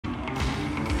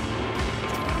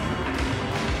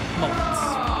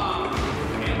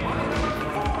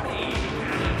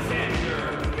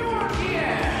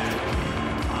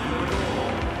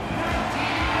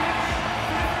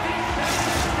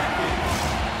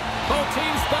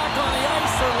teams back on the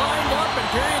ice are lined up, and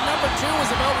period number 2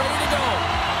 is about ready to go.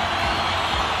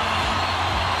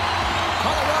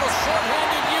 Colorado's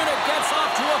shorthanded unit gets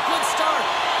off to a good start.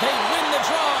 They win the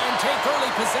draw and take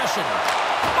early possession.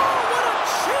 Oh, what a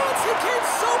chance! He came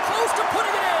so close to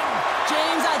putting it in.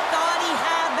 James, I thought he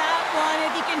had that one.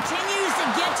 If he continues to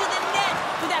get to the net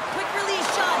with that quick release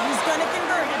shot, he's going to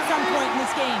convert at some point in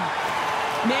this game.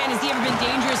 Man, has he ever been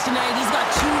dangerous tonight? He's got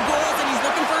 2 goals and he's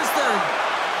looking for his 3rd.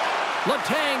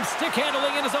 Letang stick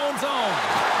handling in his own zone.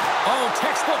 Oh,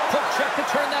 textbook poke check to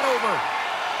turn that over.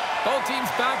 Both teams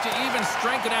back to even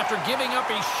strength, and after giving up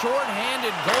a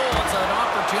short-handed goal, it's an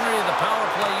opportunity the power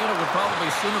play unit would probably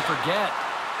sooner forget.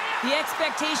 The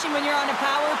expectation when you're on a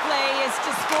power play is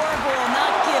to score a goal,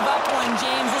 not give up one,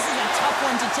 James. This is a tough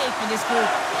one to take for this group.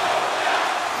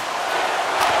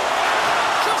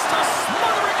 Just a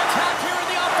smothering attack here in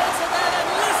the offensive end, and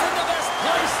listen to this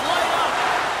place light up.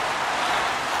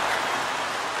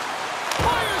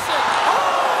 Fires it.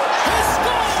 Oh, he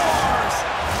scores!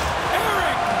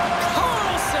 Eric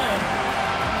Carlson.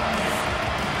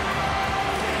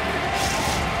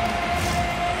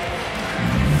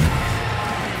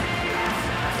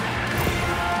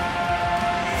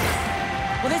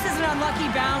 Well, this is an unlucky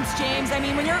bounce, James. I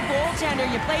mean, when you're a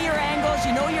goaltender, you play your angles,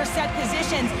 you know your set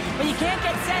positions, but you can't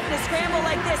get set in a scramble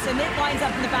like this, and it winds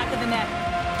up in the back of the net.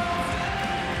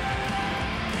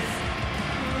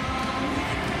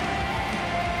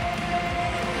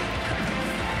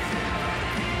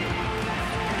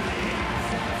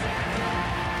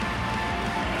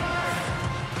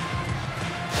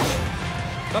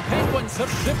 The Penguins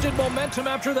have shifted momentum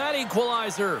after that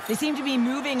equalizer. They seem to be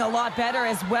moving a lot better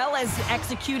as well as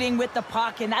executing with the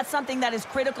puck, and that's something that is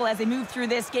critical as they move through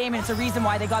this game, and it's a reason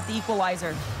why they got the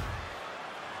equalizer.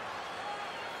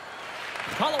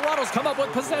 Colorado's come up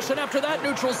with possession after that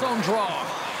neutral zone draw.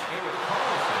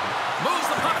 Moves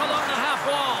the puck along the half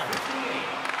wall.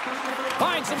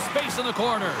 Finds some space in the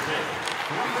corner.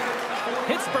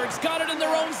 Pittsburgh's got it in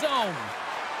their own zone.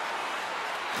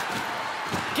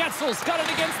 Getzel's got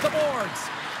it against the boards.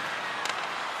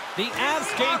 The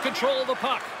Avs gain control of the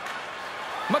puck.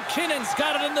 McKinnon's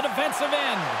got it in the defensive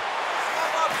end.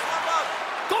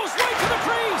 Goes right to the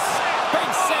crease.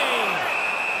 Big save.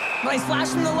 Well, he's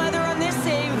flashing the leather on this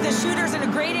save. The shooter's in a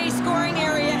grade A scoring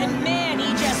area, and man, he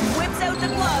just whips out the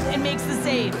glove and makes the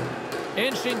save.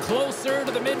 Inching closer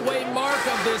to the midway mark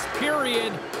of this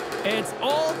period. It's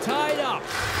all tied up.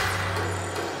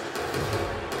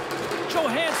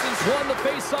 Johansson's won the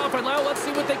face-off, and now let's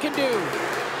see what they can do.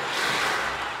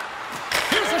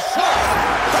 Here's a shot.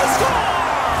 They score!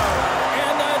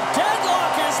 And the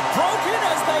deadlock is broken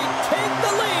as they take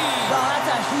the lead. Well, that's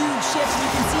a huge shift. You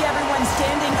can see everyone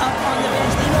standing up on the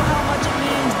bench. They know how much it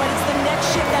means, but it's the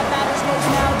next shift that matters most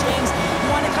now, James.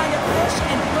 You want to kind of push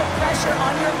and put pressure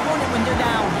on your opponent when they're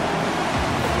down.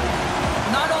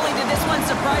 Not only did this one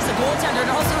surprise the goaltender,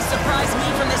 it also surprised me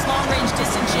from this long-range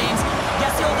distance, James.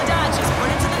 Guess the old adage, just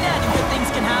put it to the net and good things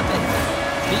can happen.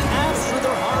 The Avs, through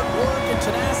their hard work and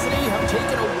tenacity, have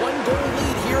taken a 1-goal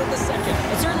lead here in the second.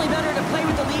 It's certainly better to play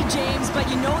with the lead, James, but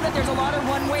you know that there's a lot of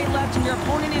runway left and your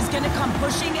opponent is going to come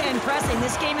pushing and pressing.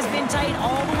 This game has been tight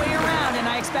all the way around, and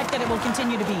I expect that it will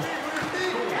continue to be.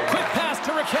 Quick pass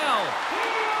to Raquel.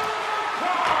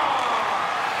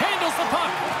 Handles the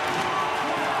puck.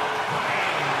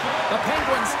 The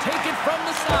Penguins take it from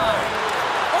the side.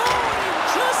 Oh, he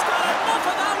just got enough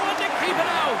of that one to keep it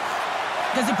out.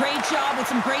 Does a great job with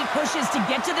some great pushes to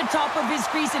get to the top of his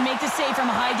crease and make the save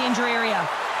from a high-danger area.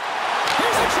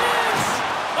 Here's a chance.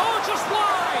 Oh, just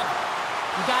wide.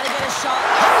 You got to get a shot.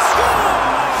 He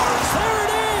scores! There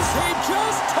it is. He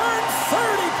just turned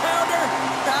 30-pounder.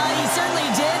 He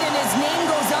certainly did, and his name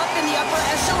goes up in the upper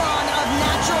echelon of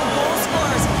natural goal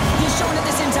scorers. He's shown it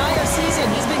this entire season.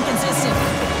 He's been consistent.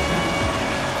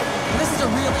 This is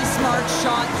a really smart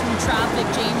shot through traffic,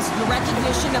 James. The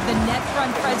recognition of the net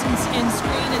front presence and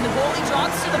screen, and the goalie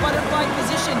drops to the butterfly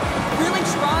position, really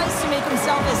tries to make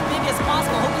himself as big as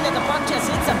possible, hoping that the puck just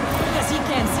hits him because he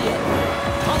can't see it.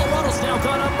 Colorado's now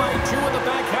gone up by 2 in the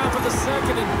back half of the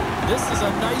second, and this is a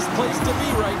nice place to be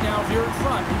right now if you're in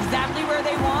front. Exactly where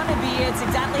they want to be. It's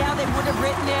exactly how they would have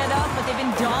written it up, but they've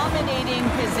been dominating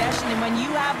possession, and when you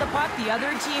have the puck, the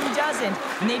other team doesn't,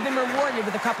 and they've been rewarded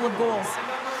with a couple of goals.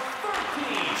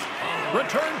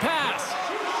 Return pass.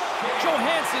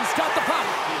 Johansson's got the puck.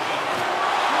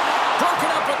 Broken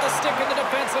up with the stick in the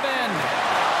defensive end.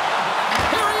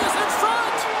 Here he is in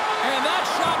front. And that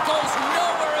shot goes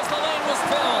nowhere as the lane was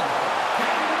filled.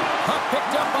 Puck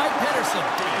picked up by Pedersen.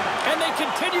 And they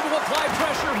continue to apply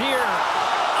pressure here.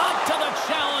 Up to the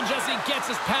challenge as he gets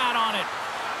his pad on it.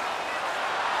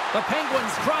 The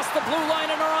Penguins cross the blue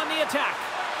line and are on the attack.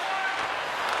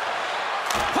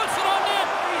 Puts it on net,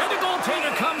 and the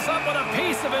goaltender comes up with a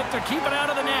piece of it to keep it out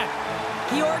of the net.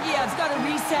 Georgiev's got to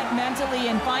reset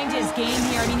mentally and find his game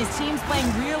here. I mean, his team's playing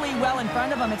really well in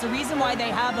front of him. It's a reason why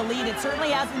they have the lead. It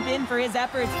certainly hasn't been for his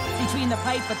efforts between the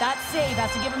pipes, but that save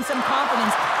has to give him some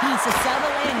confidence. He needs to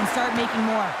settle in and start making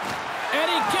more. And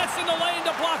he gets in the lane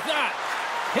to block that.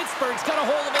 Pittsburgh's got a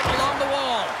hold of it along the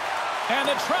wall. And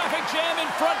the traffic jam in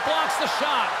front blocks the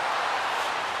shot.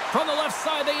 From the left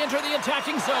side, they enter the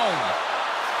attacking zone.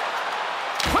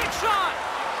 Quick shot!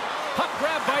 Puck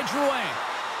grabbed by Drouin.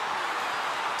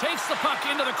 Takes the puck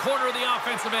into the corner of the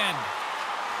offensive end.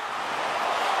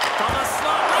 From the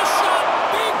slot, wrist shot,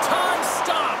 big time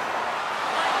stop.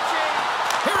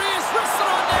 Here he is, wristed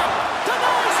on net,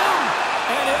 denies him,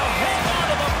 and he'll hang on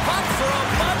to the puck for a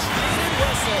much-needed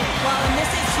whistle. Well, and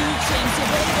this is huge, James.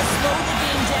 You're ready to slow the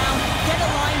game down, get a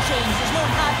line change. There's no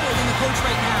half-court in the coach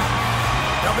right now.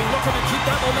 They'll be looking to keep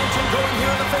that momentum going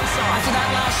here in the face-off. After that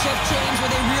last shift change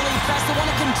where they really press, they want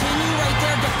to continue right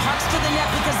there, get pucks to the net,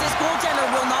 because this goaltender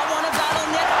will not want to battle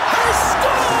net. He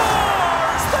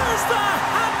scores! There's the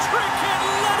hat trick, and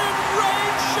let it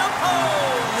rain, chapeau!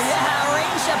 Yeah,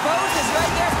 rain chapeau is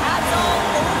right there. Hats all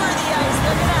over the ice.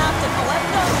 They're going to have to collect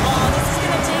them. Oh, this is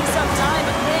going to take some time,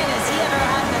 but man, has he ever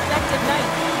had an effective night.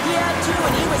 He had 2,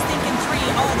 and he was thinking 3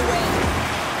 all the way.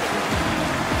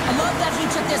 I love that he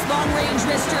took this long-range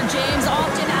wrister, James.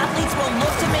 Often athletes will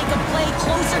look to make a play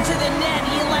closer to the net.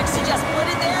 He elects to just put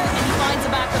it there, and he finds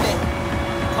the back of it.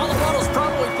 Colorado's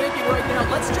probably thinking right now,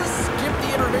 let's just skip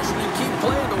the intermission and keep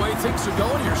playing the way things are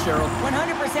going here, Cheryl.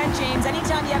 100%, James.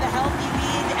 Anytime you have a healthy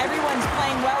lead, everyone's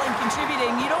playing well and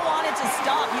contributing. You don't want it to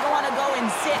stop. You don't want to go and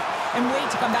sit and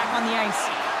wait to come back on the ice.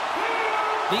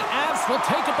 The Avs will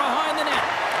take it behind the net.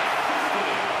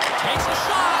 Takes a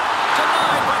shot.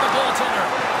 Denied by the goaltender.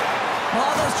 Well,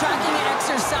 all those tracking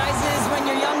exercises when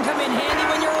you're young come in handy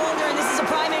when you're older, and this is a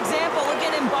prime example. Look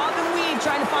at him bob and weave,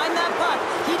 trying to find that puck.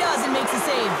 He does and makes a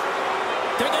save.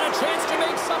 They get a chance to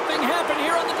make something happen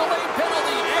here on the delayed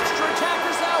penalty. Extra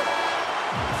attackers out.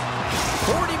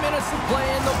 40 minutes of play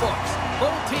in the books.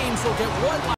 Both teams will get one.